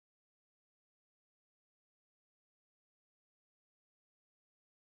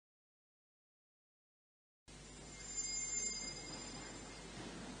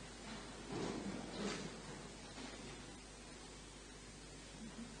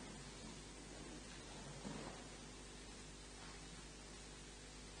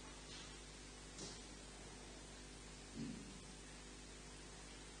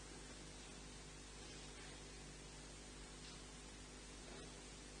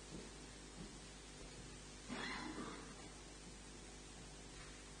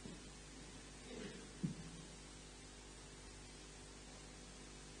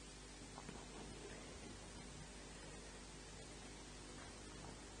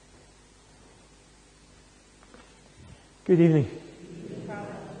Good evening.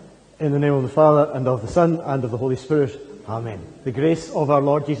 In the name of the Father, and of the Son, and of the Holy Spirit. Amen. The grace of our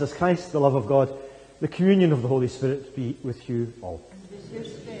Lord Jesus Christ, the love of God, the communion of the Holy Spirit be with you all. And with your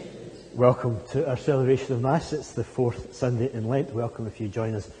spirit. Welcome to our celebration of Mass. It's the fourth Sunday in Lent. Welcome if you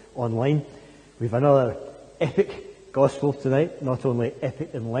join us online. We've another epic Gospel tonight, not only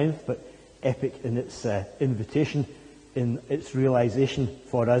epic in length, but epic in its invitation, in its realisation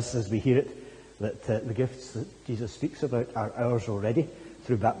for us as we hear it, that the gifts that Jesus speaks about are ours already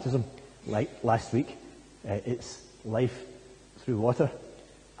through baptism. Like last week, it's life through water,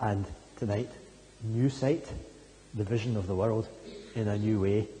 and tonight, new sight, the vision of the world in a new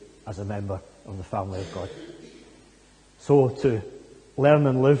way as a member of the family of God. So to learn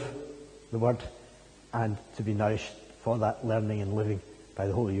and live the Word, and to be nourished for that learning and living by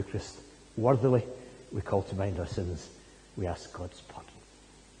the Holy Eucharist worthily, we call to mind our sins. We ask God's pardon.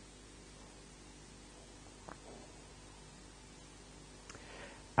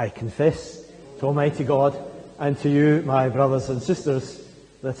 I confess to Almighty God and to you, my brothers and sisters,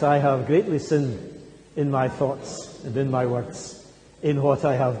 that I have greatly sinned in my thoughts and in my words, in what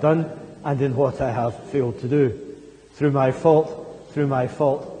I have done and in what I have failed to do, through my fault, through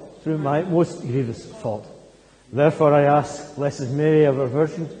my most grievous fault. Therefore I ask Blessed Mary, ever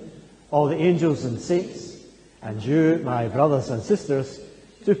Virgin, all the angels and saints, and you, my brothers and sisters,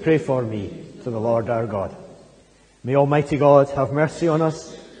 to pray for me to the Lord our God. May Almighty God have mercy on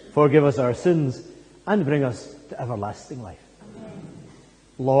us, forgive us our sins, and bring us to everlasting life. Amen.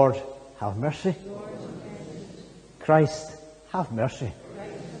 Lord, have mercy. Lord, have mercy. Christ, have mercy.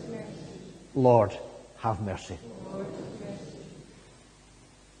 Christ, have mercy. Lord, have mercy. Lord, have mercy.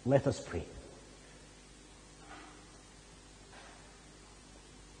 Let us pray.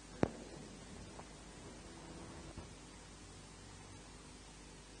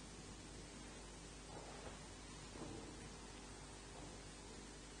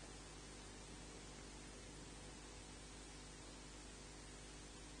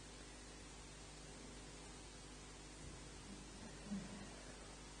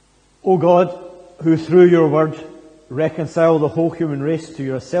 O God, who through your word reconcile the whole human race to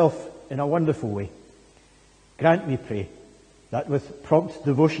yourself in a wonderful way, grant, we pray, that with prompt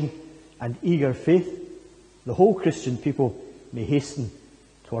devotion and eager faith, the whole Christian people may hasten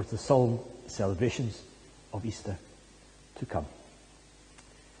towards the solemn celebrations of Easter to come.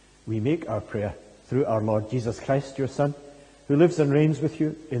 We make our prayer through our Lord Jesus Christ, your Son, who lives and reigns with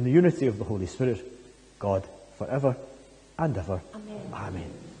you in the unity of the Holy Spirit, God, forever and ever. Amen.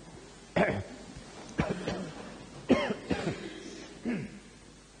 Amen.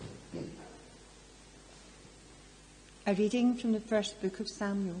 A reading from the first book of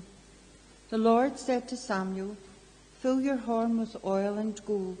Samuel. The Lord said to Samuel, "Fill your horn with oil and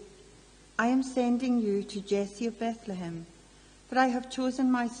go. I am sending you to Jesse of Bethlehem, for I have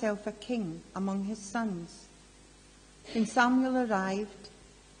chosen myself a king among his sons." When Samuel arrived,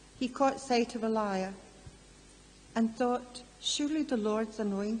 he caught sight of Eliab and thought, "Surely the Lord's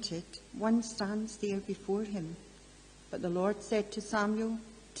anointed one stands there before him." But the Lord said to Samuel,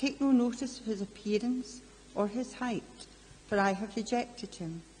 "Take no notice of his appearance or his height, for I have rejected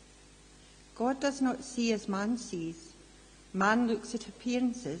him." God does not see as man sees. Man looks at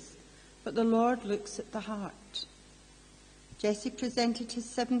appearances, but the Lord looks at the heart. Jesse presented his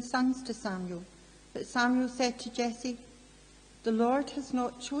 7 sons to Samuel, but Samuel said to Jesse, "The Lord has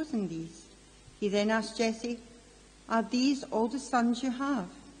not chosen these." He then asked Jesse, "Are these all the sons you have?"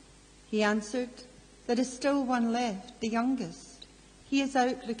 He answered, "There is still one left, the youngest. He is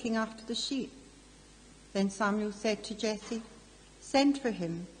out looking after the sheep." Then Samuel said to Jesse, "Send for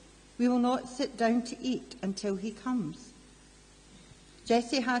him. We will not sit down to eat until he comes."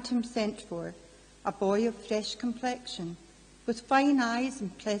 Jesse had him sent for, a boy of fresh complexion, with fine eyes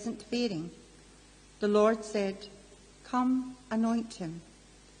and pleasant bearing. The Lord said, "Come, anoint him,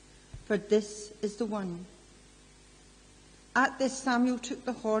 for this is the one." At this Samuel took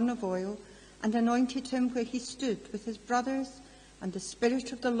the horn of oil and anointed him where he stood with his brothers, and the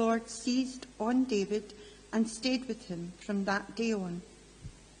Spirit of the Lord seized on David and stayed with him from that day on.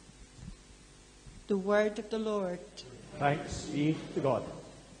 The word of the Lord. Thanks be to God.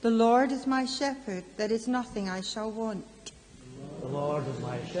 The Lord is my shepherd, there is nothing I shall want. The Lord is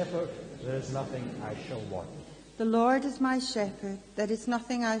my shepherd, there is nothing I shall want. The Lord is my shepherd, there is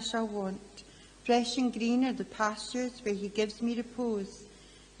nothing I shall want. Fresh and green are the pastures where he gives me repose.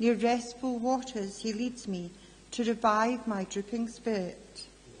 Near restful waters he leads me to revive my drooping spirit.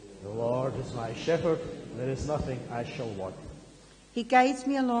 The Lord is my shepherd, there is nothing I shall want. He guides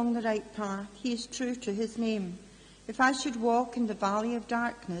me along the right path, he is true to his name. If I should walk in the valley of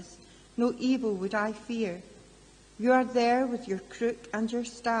darkness, no evil would I fear. You are there with your crook and your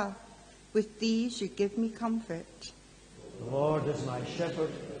staff. With these you give me comfort. The Lord is my shepherd,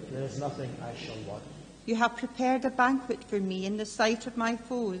 there is nothing I shall want. You have prepared a banquet for me in the sight of my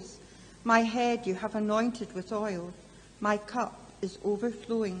foes. My head you have anointed with oil. My cup is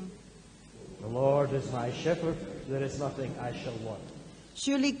overflowing. The Lord is my shepherd, there is nothing I shall want.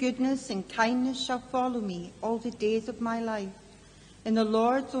 Surely goodness and kindness shall follow me all the days of my life. In the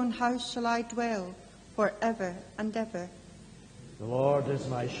Lord's own house shall I dwell forever and ever. The Lord is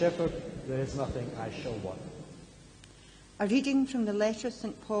my shepherd, there is nothing I shall want. A reading from the letter of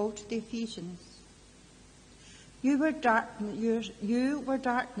St. Paul to the Ephesians. You were darkness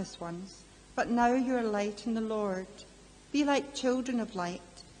once, but now you are light in the Lord. Be like children of light,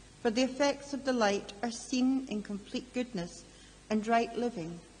 for the effects of the light are seen in complete goodness and right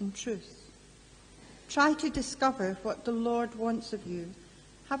living in truth. Try to discover what the Lord wants of you,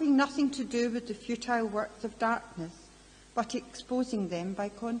 having nothing to do with the futile works of darkness, but exposing them by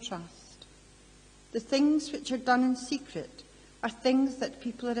contrast. The things which are done in secret are things that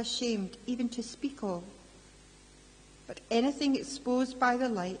people are ashamed even to speak of. But anything exposed by the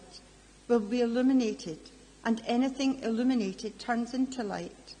light will be illuminated, and anything illuminated turns into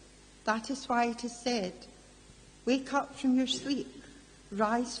light. That is why it is said, "Wake up from your sleep,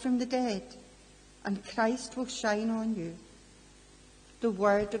 rise from the dead, and Christ will shine on you." The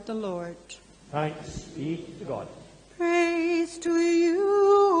word of the Lord. Thanks be to God. Praise to you,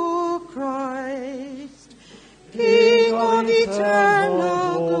 O Christ, King of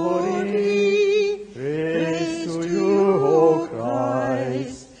eternal glory. Praise to you, O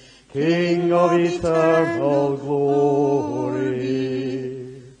Christ, King of eternal glory.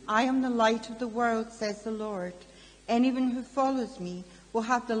 I am the light of the world, says the Lord. Anyone who follows me will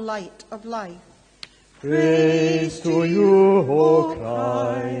have the light of life. Praise to you, O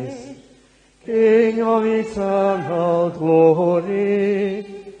Christ, King of eternal glory.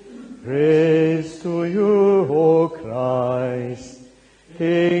 Praise to you, O Christ,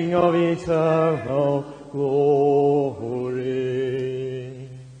 King of eternal glory.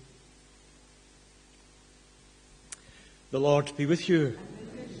 The Lord be with you.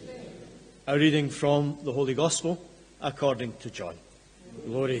 A reading from the Holy Gospel according to John.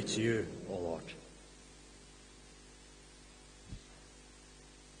 Glory to you, O Lord.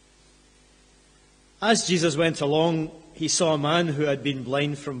 As Jesus went along, he saw a man who had been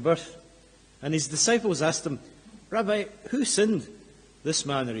blind from birth, and his disciples asked him, "Rabbi, who sinned, this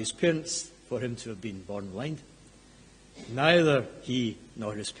man or his parents, for him to have been born blind?" "Neither he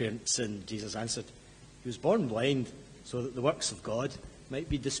nor his parents sinned," Jesus answered. "He was born blind so that the works of God might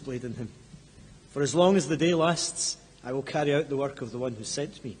be displayed in him. For as long as the day lasts, I will carry out the work of the one who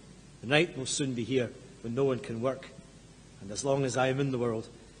sent me. The night will soon be here when no one can work. And as long as I am in the world,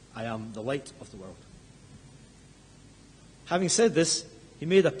 I am the light of the world." Having said this, he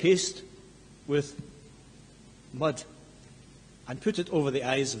made a paste with mud and put it over the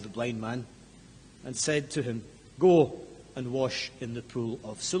eyes of the blind man and said to him, "Go and wash in the pool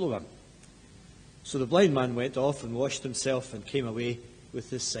of Siloam." So the blind man went off and washed himself and came away with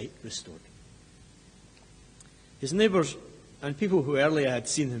his sight restored. His neighbours and people who earlier had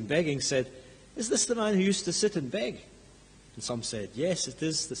seen him begging said, "Is this the man who used to sit and beg?" And some said, "Yes, it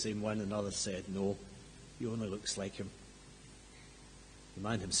is the same one," and others said, "No, he only looks like him." The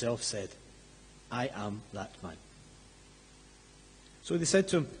man himself said, "I am that man." So they said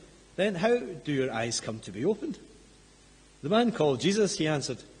to him, "Then how do your eyes come to be opened?" The man called Jesus, he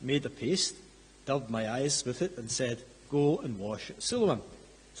answered, "made a paste, dabbed my eyes with it, and said, 'Go and wash at Siloam.'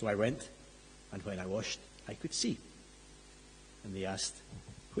 So I went, and when I washed, I could see." And they asked,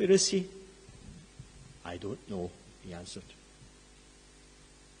 "Where is he?" "I don't know," he answered.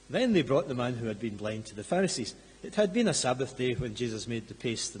 Then they brought the man who had been blind to the Pharisees. It had been a Sabbath day when Jesus made the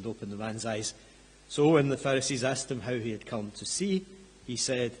paste and opened the man's eyes. So when the Pharisees asked him how he had come to see, he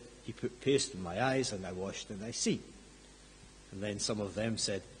said, "He put paste in my eyes, and I washed, and I see." And then some of them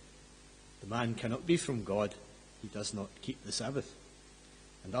said, "The man cannot be from God. He does not keep the Sabbath."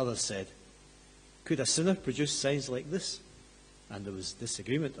 And others said, "Could a sinner produce signs like this?" And there was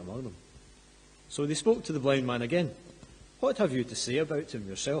disagreement among them. So they spoke to the blind man again. "What have you to say about him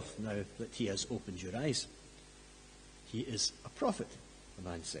yourself now that he has opened your eyes?" "He is a prophet," the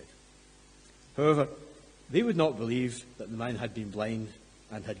man said. However, they would not believe that the man had been blind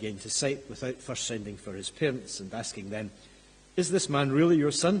and had gained his sight without first sending for his parents and asking them, "Is this man really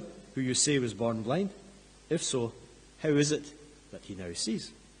your son, who you say was born blind? If so, how is it that he now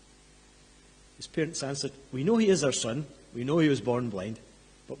sees?" His parents answered, "We know he is our son. We know he was born blind,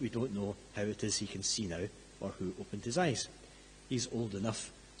 but we don't know how it is he can see now or who opened his eyes. He's old enough.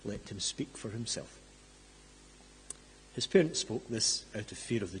 Let him speak for himself." His parents spoke this out of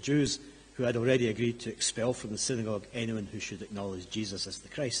fear of the Jews, who had already agreed to expel from the synagogue anyone who should acknowledge Jesus as the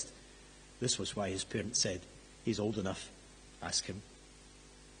Christ. This was why his parents said, "He's old enough, ask him."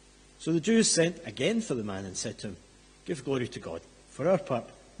 So the Jews sent again for the man and said to him, "Give glory to God. For our part,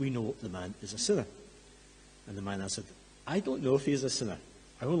 we know the man is a sinner." And the man answered, "I don't know if he is a sinner.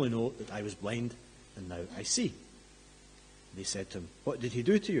 I only know that I was blind, and now I see." They said to him, "What did he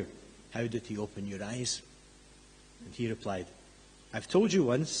do to you? How did he open your eyes?" And he replied, "I've told you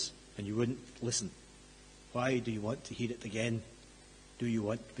once, and you wouldn't listen. Why do you want to hear it again? Do you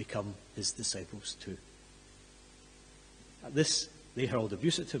want to become his disciples too?" At this, they hurled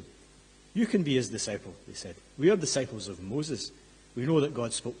abuse at him. "You can be his disciple," they said. "We are disciples of Moses. We know that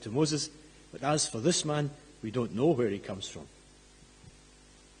God spoke to Moses, but as for this man, we don't know where he comes from."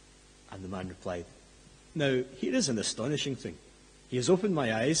 And the man replied, "Now, here is an astonishing thing. He has opened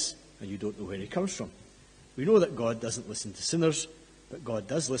my eyes, and you don't know where he comes from. We know that God doesn't listen to sinners, but God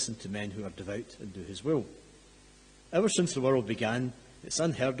does listen to men who are devout and do his will. Ever since the world began, it's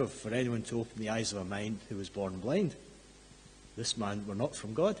unheard of for anyone to open the eyes of a man who was born blind. This man were not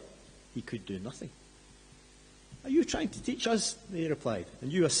from God. He could do nothing." "Are you trying to teach us?" they replied.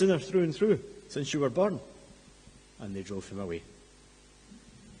 "And you a sinner through and through, since you were born?" And they drove him away.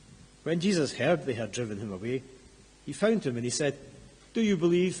 When Jesus heard they had driven him away, he found him and he said, "Do you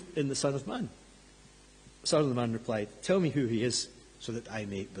believe in the Son of Man?" The Son of the Man replied, "Tell me who he is, so that I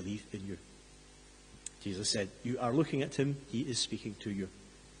may believe in you." Jesus said, "You are looking at him. He is speaking to you."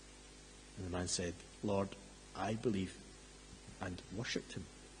 And the man said, "Lord, I believe," and worshipped him.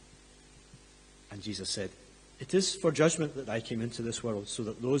 And Jesus said, "It is for judgment that I came into this world, so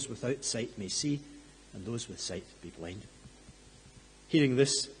that those without sight may see, and those with sight be blind." Hearing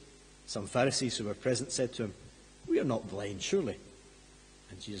this, some Pharisees who were present said to him, "We are not blind, surely?"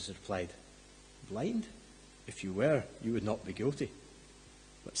 And Jesus replied, "Blind? If you were, you would not be guilty.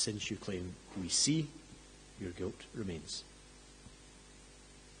 But since you claim we see, your guilt remains."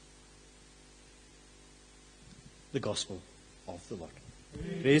 The Gospel of the Lord.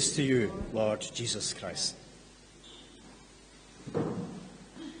 Praise to you, Lord Jesus Christ.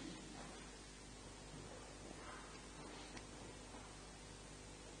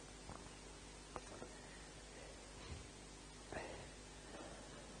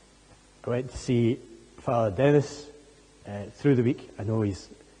 I went to see Father Dennis through the week. I know he's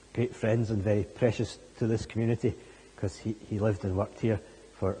great friends and very precious to this community because he lived and worked here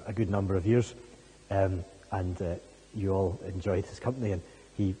for a good number of years. And you all enjoyed his company. And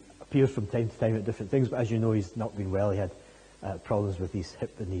he appears from time to time at different things, but as you know, he's not been well. He had problems with his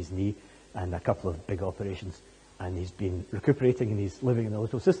hip and his knee and a couple of big operations. And he's been recuperating and he's living in the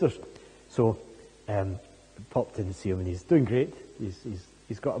Little Sisters. So popped in to see him and he's doing great.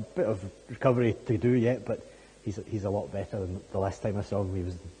 He's got a bit of recovery to do yet, but he's a lot better than the last time I saw him. He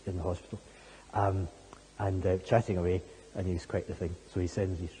was in the hospital. And chatting away, and he was quite the thing. So he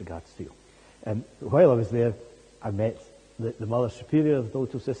sends his regards to you. While I was there, I met the Mother Superior of the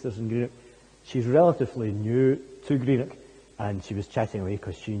Little Sisters in Greenock. She's relatively new to Greenock, and she was chatting away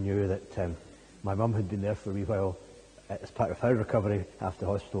because she knew that my mum had been there for a wee while as part of her recovery after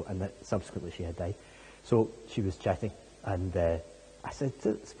hospital, and that subsequently she had died. So she was chatting, and I said,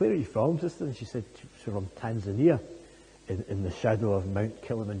 "Where are you from, sister?" And she said, "She's from Tanzania, in the shadow of Mount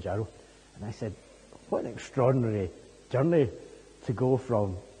Kilimanjaro." And I said, "What an extraordinary journey to go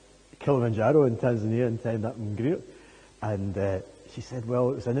from Kilimanjaro in Tanzania and to end up in Greenock." And she said,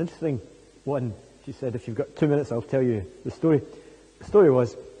 "Well, it was an interesting one." She said, "If you've got 2 minutes, I'll tell you the story." The story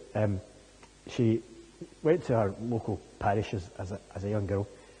was, she went to her local parish as a young girl,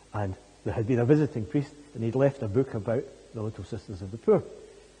 and there had been a visiting priest, and he'd left a book about the Little Sisters of the Poor.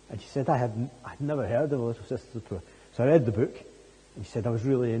 And she said, I'd never heard of the Little Sisters of the Poor. So I read the book, and she said, I was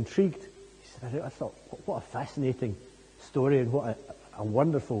really intrigued. She said, I thought, what a fascinating story, and what a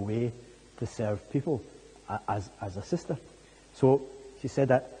wonderful way to serve people as a sister. So she said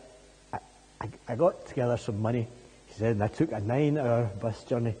that I got together some money, she said, and I took a 9-hour bus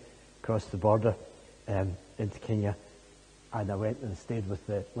journey across the border into Kenya, and I went and stayed with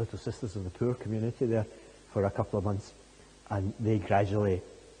the Little Sisters of the Poor community there for a couple of months. And they gradually,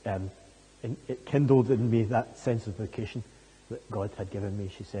 it kindled in me that sense of vocation that God had given me,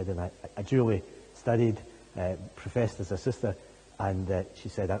 she said. And I duly studied, professed as a sister, and she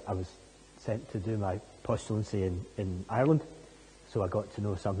said I was sent to do my postulancy in Ireland. So I got to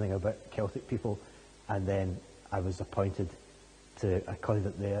know something about Celtic people, and then I was appointed to a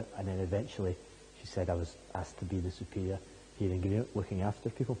convent there, and then eventually she said I was asked to be the superior here in Greenock, looking after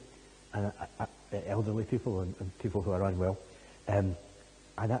people, and elderly people and people who are unwell. And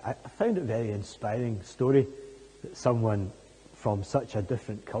I found it a very inspiring story that someone from such a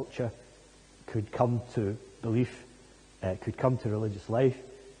different culture could come to belief, could come to religious life,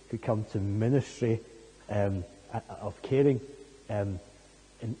 could come to ministry of caring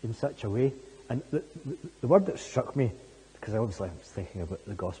in such a way. And the word that struck me, because obviously I was thinking about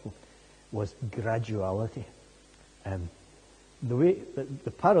the gospel, was graduality. The way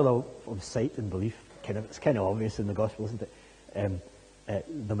the parallel of sight and belief, it's kind of obvious in the gospel, isn't it?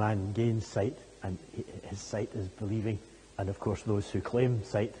 The man gains sight, and his sight is believing. And of course, those who claim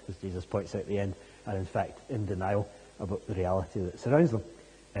sight, as Jesus points out at the end, are in fact in denial about the reality that surrounds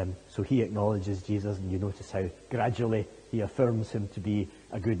them. So he acknowledges Jesus, and you notice how gradually he affirms him to be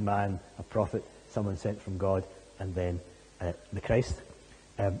a good man, a prophet, someone sent from God, and then the Christ.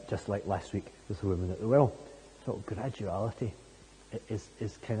 Just like last week with the woman at the well. So graduality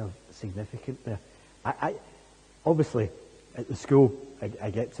is kind of significant there. I obviously, at the school,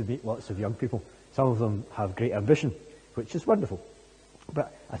 I get to meet lots of young people. Some of them have great ambition, which is wonderful.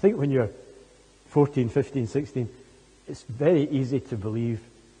 But I think when you're 14, 15, 16, it's very easy to believe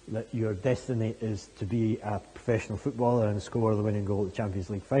that your destiny is to be a professional footballer and score the winning goal at the Champions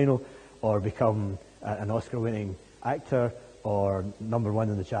League final, or become an Oscar-winning actor, or number one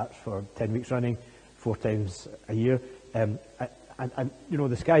in the charts for 10 weeks running, 4 times a year. And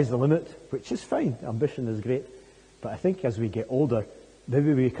the sky's the limit, which is fine. Ambition is great. But I think as we get older,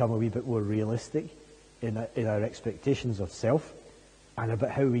 maybe we become a wee bit more realistic in our expectations of self and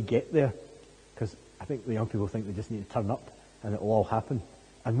about how we get there. Because I think the young people think they just need to turn up and it will all happen.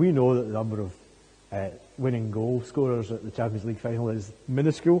 And we know that the number of winning goal scorers at the Champions League final is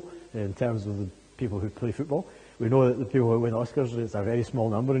minuscule in terms of the people who play football. We know that the people who win Oscars is a very small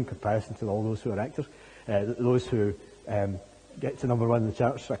number in comparison to all those who are actors. Those who get to number one in the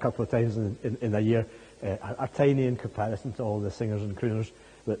charts a couple of times in a year are tiny in comparison to all the singers and crooners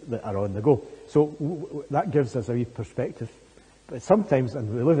that are on the go. So that gives us a wee perspective. But sometimes,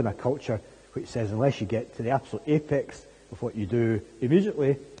 and we live in a culture which says unless you get to the absolute apex of what you do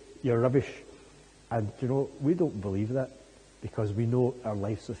immediately, you're rubbish. And we don't believe that, because we know our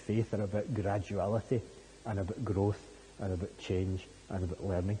lives of faith are about graduality and about growth and about change and about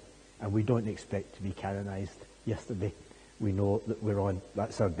learning. And we don't expect to be canonized yesterday. We know that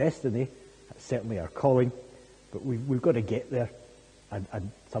that's our destiny, that's certainly our calling, but we've got to get there.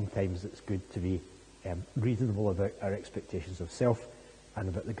 And sometimes it's good to be reasonable about our expectations of self and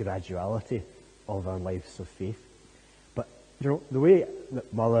about the graduality of our lives of faith. But the way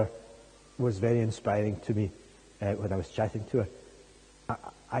that Mother was very inspiring to me when I was chatting to her,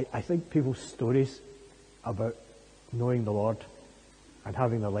 I think people's stories about knowing the Lord and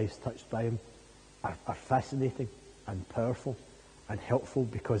having their lives touched by him are fascinating and powerful and helpful,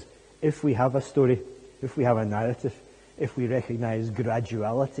 because if we have a story, if we have a narrative, if we recognise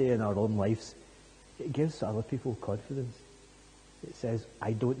graduality in our own lives, it gives other people confidence. It says,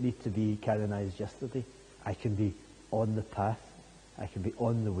 I don't need to be canonised yesterday. I can be on the path. I can be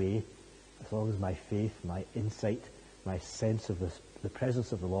on the way, as long as my faith, my insight, my sense of the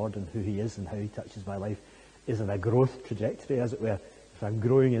presence of the Lord and who he is and how he touches my life is in a growth trajectory, as it were. If I'm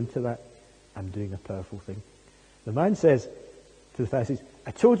growing into that, I'm doing a powerful thing. The man says to the Pharisees,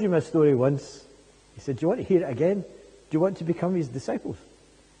 I told you my story once. He said, do you want to hear it again? Do you want to become his disciples?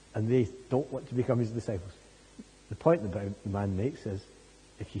 And they don't want to become his disciples. The point that the man makes is,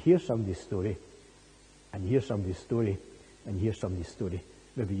 if you hear somebody's story, and you hear somebody's story, and you hear somebody's story,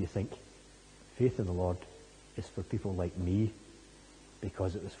 maybe you think, faith in the Lord is for people like me,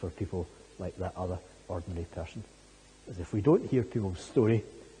 because it was for people like that other ordinary person. As if we don't hear people's story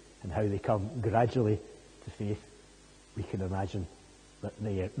and how they come gradually to faith, we can imagine that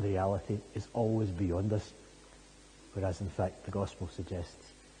the reality is always beyond us. Whereas in fact the gospel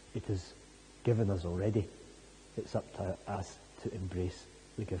suggests it is given us already. It's up to us to embrace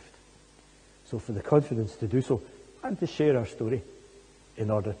the gift. So for the confidence to do so and to share our story in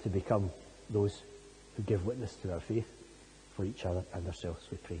order to become those who give witness to our faith for each other and ourselves,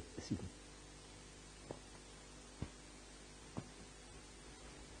 we pray this evening.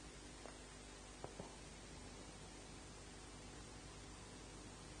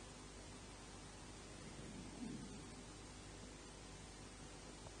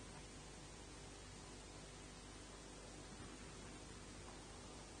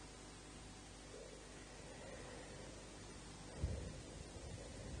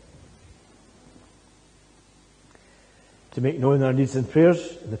 To make known our needs and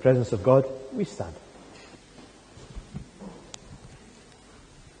prayers in the presence of God, we stand.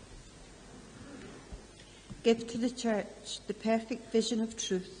 Give to the Church the perfect vision of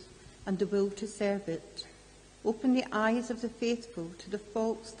truth and the will to serve it. Open the eyes of the faithful to the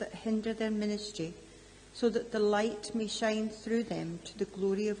faults that hinder their ministry, so that the light may shine through them to the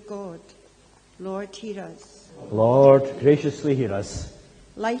glory of God. Lord, hear us. Lord, graciously hear us.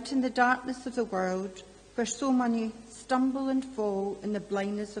 Light in the darkness of the world, where so many stumble and fall in the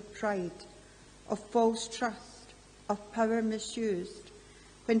blindness of pride, of false trust, of power misused,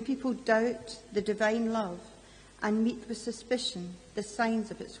 when people doubt the divine love and meet with suspicion the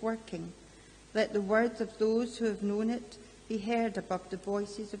signs of its working, let the words of those who have known it be heard above the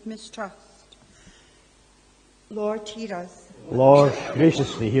voices of mistrust. Lord, hear us. Lord,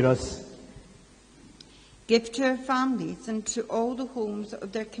 graciously hear us. Give to our families and to all the homes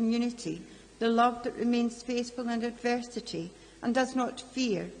of their community the love that remains faithful in adversity and does not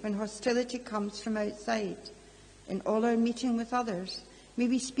fear when hostility comes from outside. In all our meeting with others, may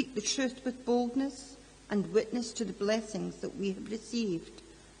we speak the truth with boldness and witness to the blessings that we have received.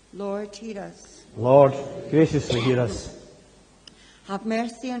 Lord, hear us. Lord, graciously hear us. Have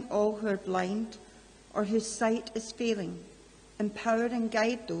mercy on all who are blind or whose sight is failing. Empower and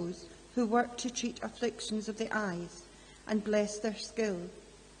guide those who work to treat afflictions of the eyes and bless their skill.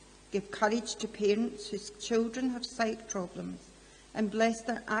 Give courage to parents whose children have sight problems and bless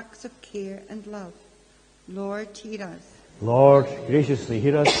their acts of care and love. Lord, hear us. Lord, graciously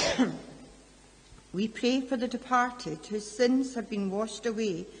hear us. We pray for the departed whose sins have been washed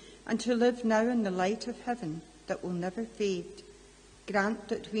away and who live now in the light of heaven that will never fade. Grant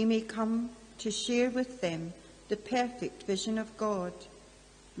that we may come to share with them the perfect vision of God.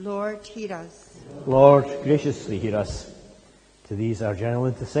 Lord, hear us. Lord, graciously hear us. To these our general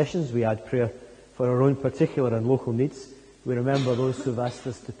intercessions, we add prayer for our own particular and local needs. We remember those who have asked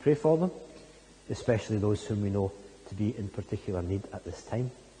us to pray for them, especially those whom we know to be in particular need at this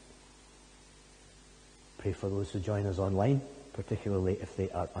time. Pray for those who join us online, particularly if they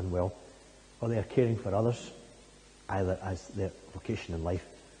are unwell or they are caring for others, either as their vocation in life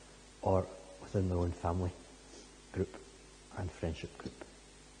or within their own family group and friendship group.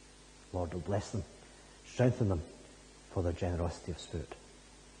 Lord, will bless them, strengthen them for their generosity of spirit.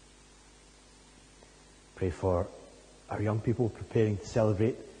 Pray for our young people preparing to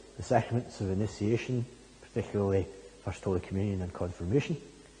celebrate the sacraments of initiation, particularly First Holy Communion and Confirmation.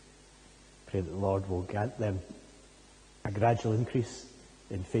 Pray that the Lord will grant them a gradual increase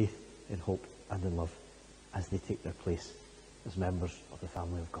in faith, in hope and in love as they take their place as members of the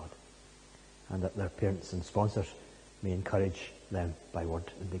family of God, and that their parents and sponsors may encourage them by word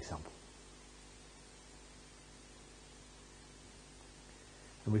and example.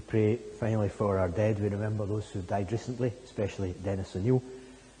 And we pray finally for our dead. We remember those who died recently, especially Dennis O'Neill,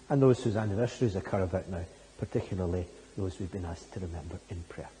 and those whose anniversaries occur about now, particularly those we've been asked to remember in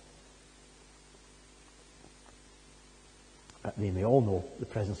prayer. That they may all know the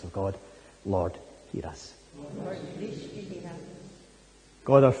presence of God. Lord, hear us. Lord, graciously hear us.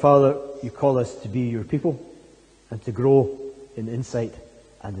 God our Father, you call us to be your people and to grow in insight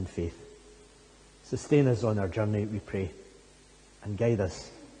and in faith. Sustain us on our journey, we pray, and guide us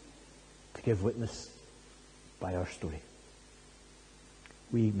to give witness by our story.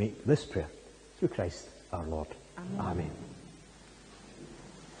 We make this prayer through Christ our Lord. Amen. Amen.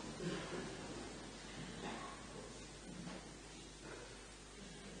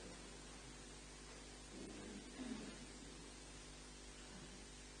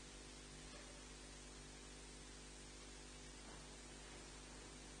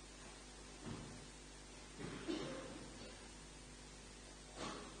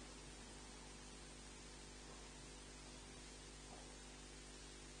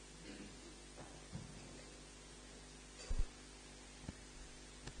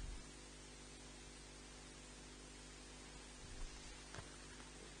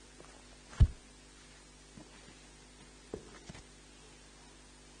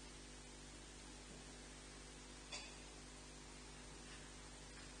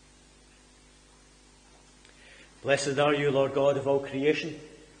 Blessed are you, Lord God of all creation,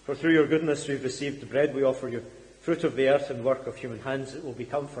 for through your goodness we've received the bread we offer you, fruit of the earth and work of human hands. It will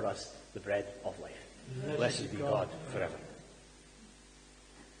become for us the bread of life. Blessed be God forever.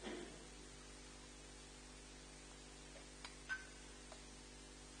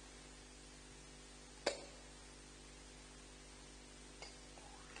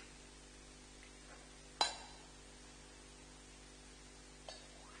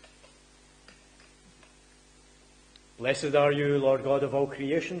 Blessed are you, Lord God of all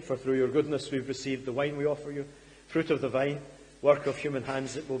creation, for through your goodness we've received the wine we offer you, fruit of the vine, work of human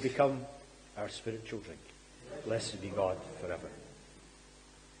hands. It will become our spiritual drink. Blessed be God forever.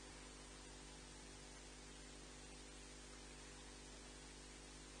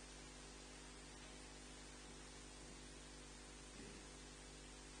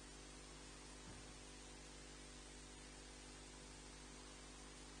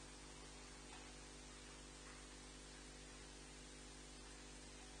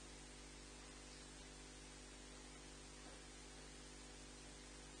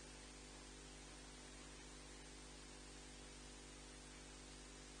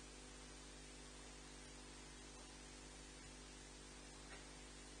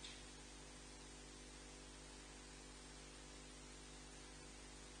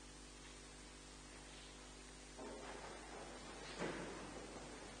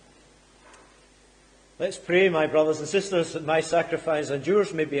 Let's pray, my brothers and sisters, that my sacrifice and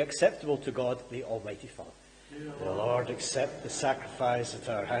yours may be acceptable to God, the Almighty Father. May the Lord accept the sacrifice at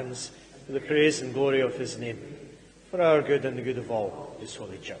our hands for the praise and glory of his name, for our good and the good of all his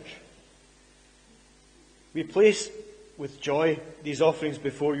holy church. We place with joy these offerings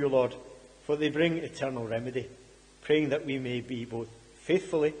before you, Lord, for they bring eternal remedy, praying that we may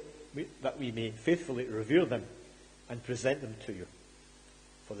faithfully revere them and present them to you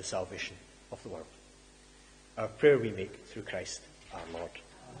for the salvation of the world. Our prayer we make through Christ our Lord.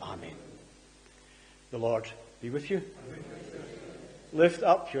 Amen. The Lord be with you. Lift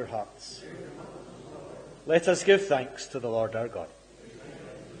up your hearts. Let us give thanks to the Lord our God.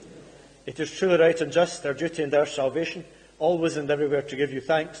 It is truly right and just, our duty and our salvation, always and everywhere to give you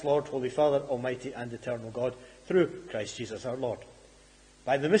thanks, Lord, Holy Father, Almighty and eternal God, through Christ Jesus our Lord.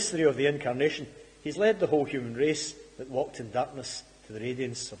 By the mystery of the Incarnation, he's led the whole human race that walked in darkness to the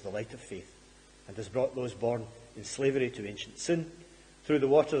radiance of the light of faith, and has brought those born in slavery to ancient sin through the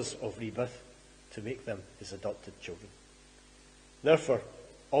waters of rebirth to make them his adopted children. Therefore,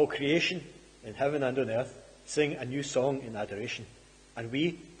 all creation in heaven and on earth sing a new song in adoration, and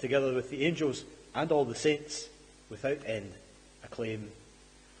we, together with the angels and all the saints, without end, acclaim,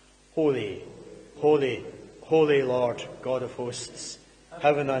 Holy, holy, holy Lord, God of hosts,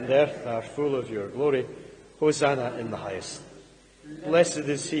 heaven and earth are full of your glory. Hosanna in the highest. Blessed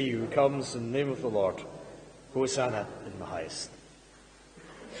is he who comes in the name of the Lord. Hosanna in the highest.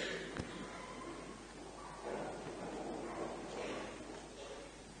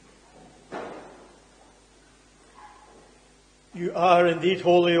 You are indeed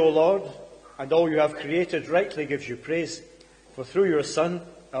holy, O Lord, and all you have created rightly gives you praise. For through your Son,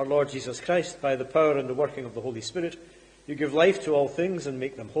 our Lord Jesus Christ, by the power and the working of the Holy Spirit, you give life to all things and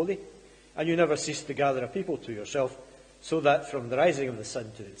make them holy, and you never cease to gather a people to yourself, so that from the rising of the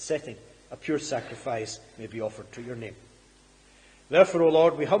sun to its setting, a pure sacrifice may be offered to your name. Therefore, O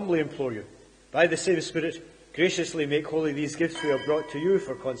Lord, we humbly implore you, by the same Spirit, graciously make holy these gifts we have brought to you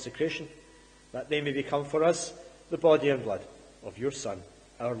for consecration, that they may become for us the body and blood of your Son,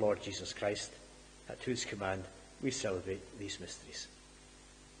 our Lord Jesus Christ, at whose command we celebrate these mysteries.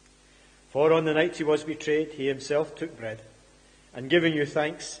 For on the night he was betrayed, he himself took bread, and giving you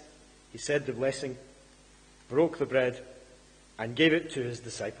thanks, he said the blessing, broke the bread, and gave it to his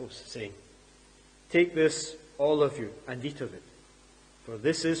disciples, saying, Take this, all of you, and eat of it, for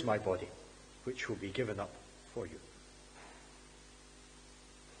this is my body, which will be given up for you.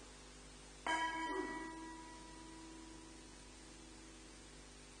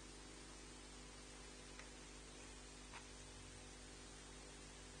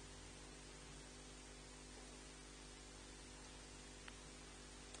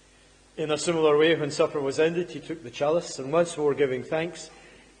 In a similar way, when supper was ended, he took the chalice, and once more giving thanks,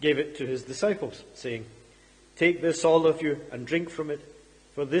 gave it to his disciples, saying, Take this, all of you, and drink from it,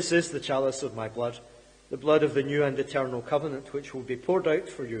 for this is the chalice of my blood, the blood of the new and eternal covenant, which will be poured out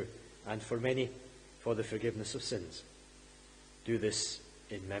for you and for many for the forgiveness of sins. Do this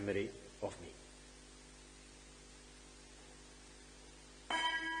in memory of me.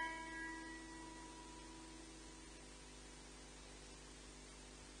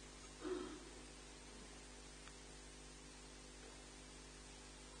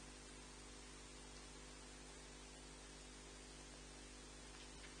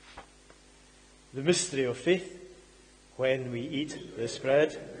 The mystery of faith. When we eat this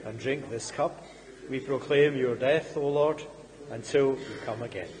bread and drink this cup, we proclaim your death, O Lord, until you come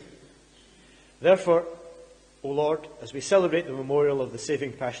again. Therefore, O Lord, as we celebrate the memorial of the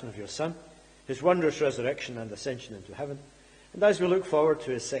saving passion of your Son, his wondrous resurrection and ascension into heaven, and as we look forward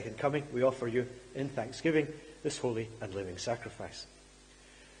to his second coming, we offer you in thanksgiving this holy and living sacrifice.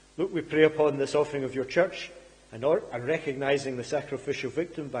 Look, we pray upon this offering of your church, and recognizing the sacrificial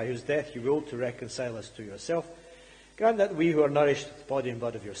victim by whose death you willed to reconcile us to yourself, grant that we who are nourished with the body and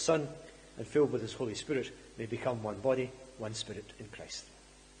blood of your Son and filled with his Holy Spirit may become one body, one spirit in Christ.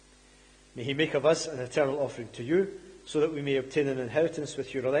 May he make of us an eternal offering to you, so that we may obtain an inheritance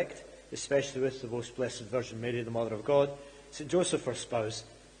with your elect, especially with the most blessed Virgin Mary, the Mother of God, St. Joseph, her spouse,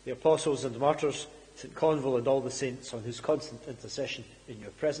 the apostles and martyrs, St. Conval and all the saints on whose constant intercession in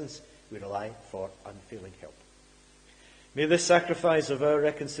your presence we rely for unfailing help. May this sacrifice of our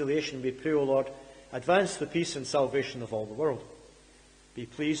reconciliation, we pray, O Lord, advance the peace and salvation of all the world. Be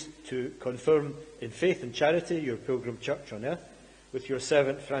pleased to confirm in faith and charity your pilgrim church on earth, with your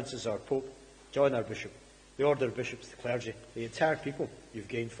servant Francis our Pope, John our Bishop, the order of bishops, the clergy, the entire people you've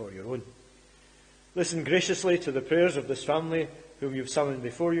gained for your own. Listen graciously to the prayers of this family whom you've summoned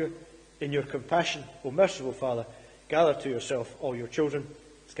before you. In your compassion, O merciful Father, gather to yourself all your children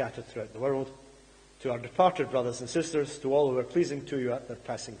scattered throughout the world. To our departed brothers and sisters, to all who are pleasing to you at their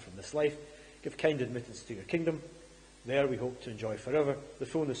passing from this life, give kind admittance to your kingdom. There we hope to enjoy forever the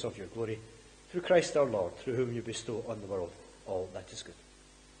fullness of your glory, through Christ our Lord, through whom you bestow on the world all that is good.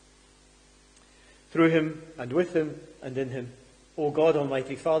 Through him, and with him, and in him, O God,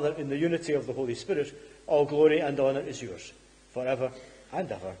 Almighty Father, in the unity of the Holy Spirit, all glory and honour is yours, forever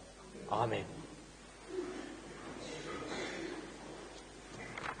and ever. Amen.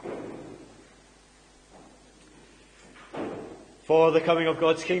 For the coming of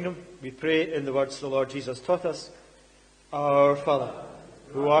God's kingdom, we pray in the words the Lord Jesus taught us. Our Father,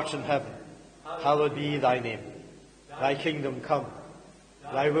 who art in heaven, hallowed be thy name. Thy kingdom come.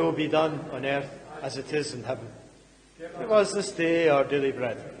 Thy will be done on earth as it is in heaven. Give us this day our daily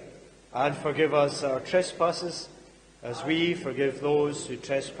bread, and forgive us our trespasses, as we forgive those who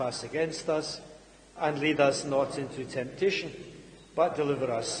trespass against us. And lead us not into temptation, but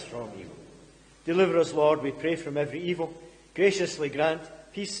deliver us from evil. Deliver us, Lord, we pray, from every evil. Graciously grant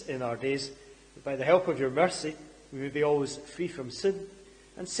peace in our days, that by the help of your mercy we may be always free from sin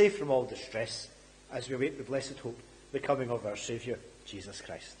and safe from all distress, as we await the blessed hope, the coming of our Saviour, Jesus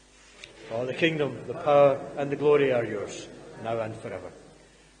Christ. For the kingdom, the power, and the glory are yours, now and forever.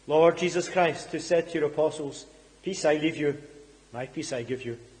 Lord Jesus Christ, who said to your apostles, Peace I leave you, my peace I give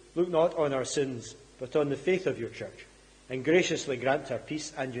you, look not on our sins, but on the faith of your church, and graciously grant her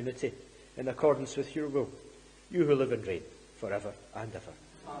peace and unity, in accordance with your will, you who live and reign forever and ever.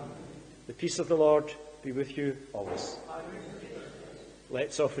 Amen. The peace of the Lord be with you always.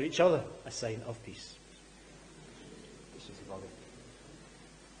 Let's offer each other a sign of peace. This is the body.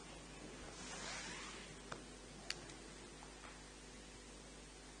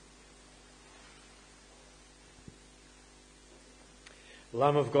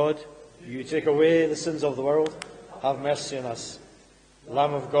 Lamb of God, you take away the sins of the world, have mercy on us.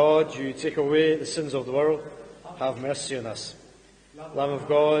 Lamb of God, you take away the sins of the world, have mercy on us. Lamb of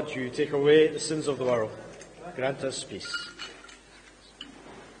God, you take away the sins of the world, grant us peace.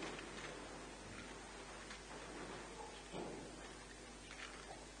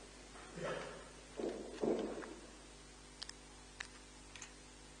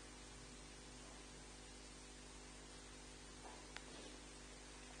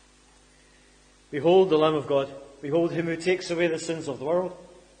 Behold the Lamb of God. Behold him who takes away the sins of the world.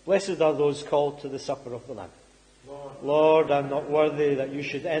 Blessed are those called to the supper of the Lamb. Lord, I am not worthy that you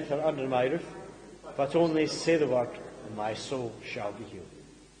should enter under my roof, but only say the word, and my soul shall be healed.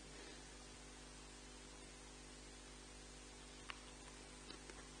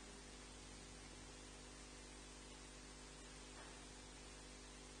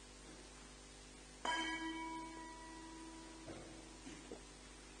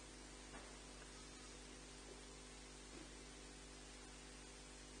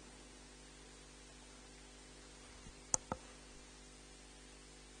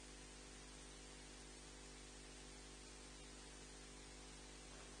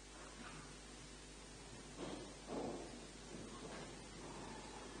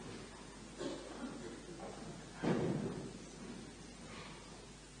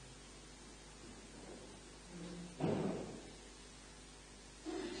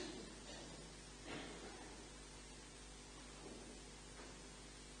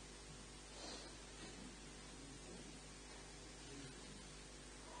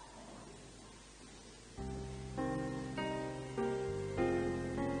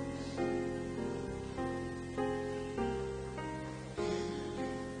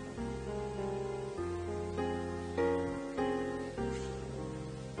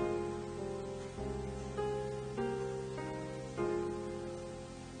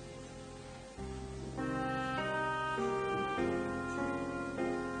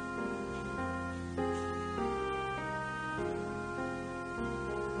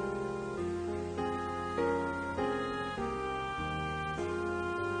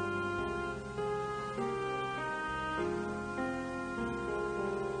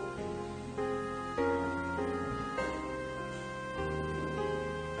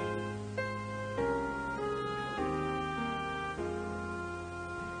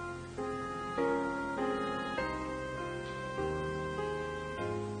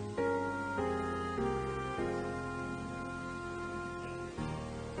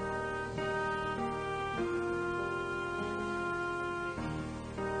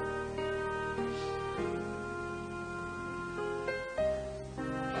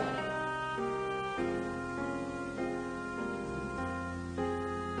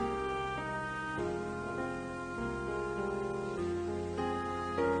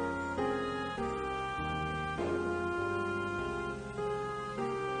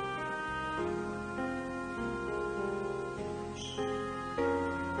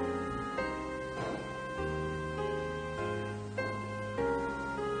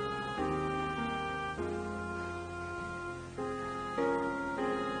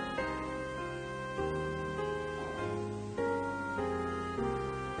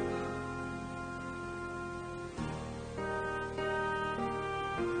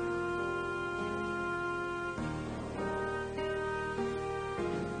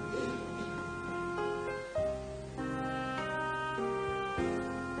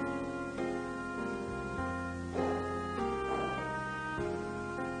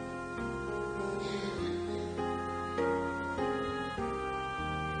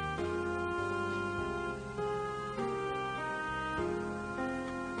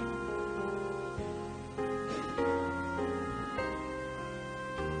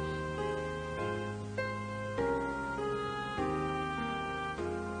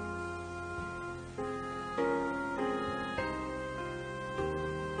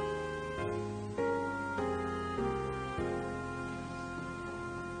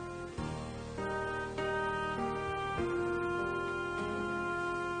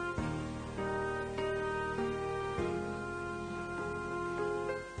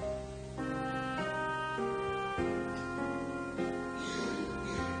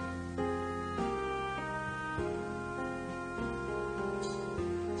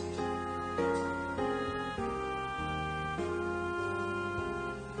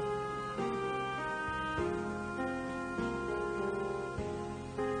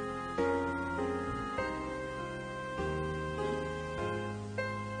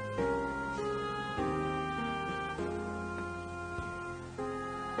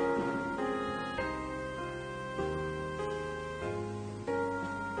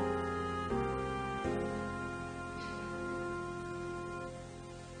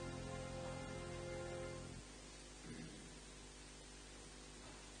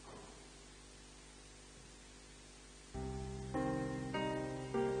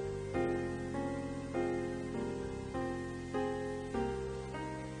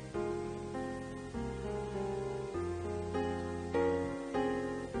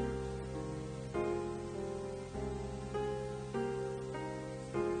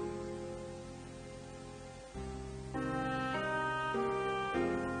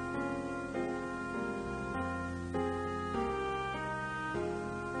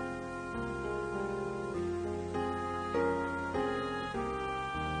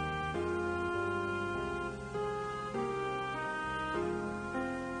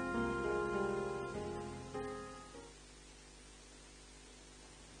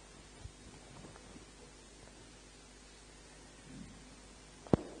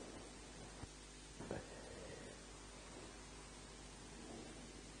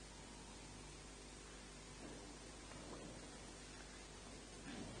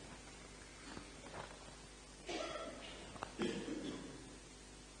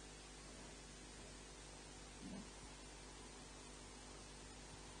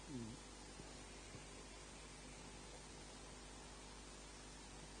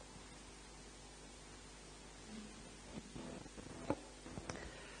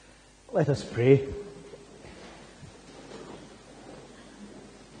 Let us pray.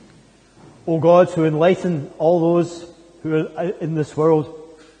 O God, who enlighten all those who are in this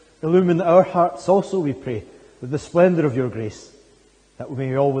world, illumine our hearts also, we pray, with the splendour of your grace, that we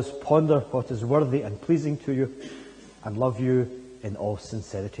may always ponder what is worthy and pleasing to you, and love you in all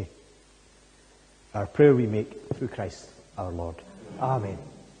sincerity. Our prayer we make through Christ our Lord. Amen.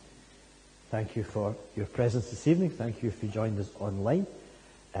 Thank you for your presence this evening. Thank you if you joined us online.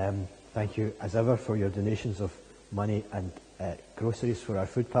 Thank you, as ever, for your donations of money and groceries for our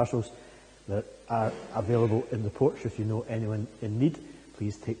food parcels that are available in the porch. If you know anyone in need,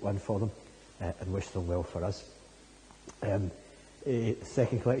 please take one for them and wish them well for us.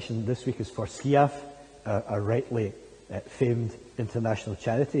 Second collection this week is for SCIAF, our rightly famed international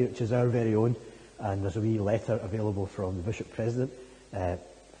charity, which is our very own. And there's a wee letter available from the Bishop President,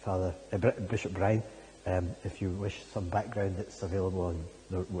 Bishop Bryan. If you wish some background, it's available on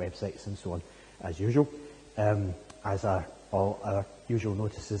the websites and so on, as usual, as are all our usual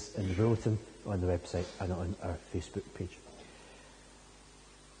notices in the bulletin, on the website and on our Facebook page.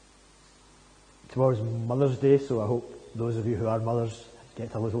 Tomorrow's Mother's Day, so I hope those of you who are mothers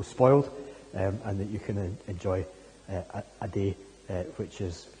get a little spoiled, and that you can enjoy a day which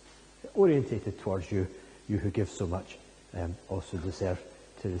is orientated towards you. You who give so much also deserve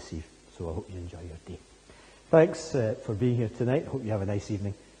to receive. So I hope you enjoy your day. Thanks for being here tonight. Hope you have a nice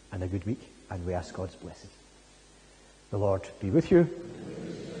evening and a good week, and we ask God's blessing. The Lord be with you.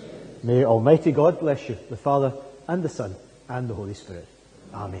 May Almighty God bless you, the Father and the Son and the Holy Spirit.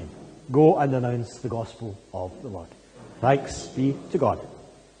 Amen. Go and announce the gospel of the Lord. Thanks be to God.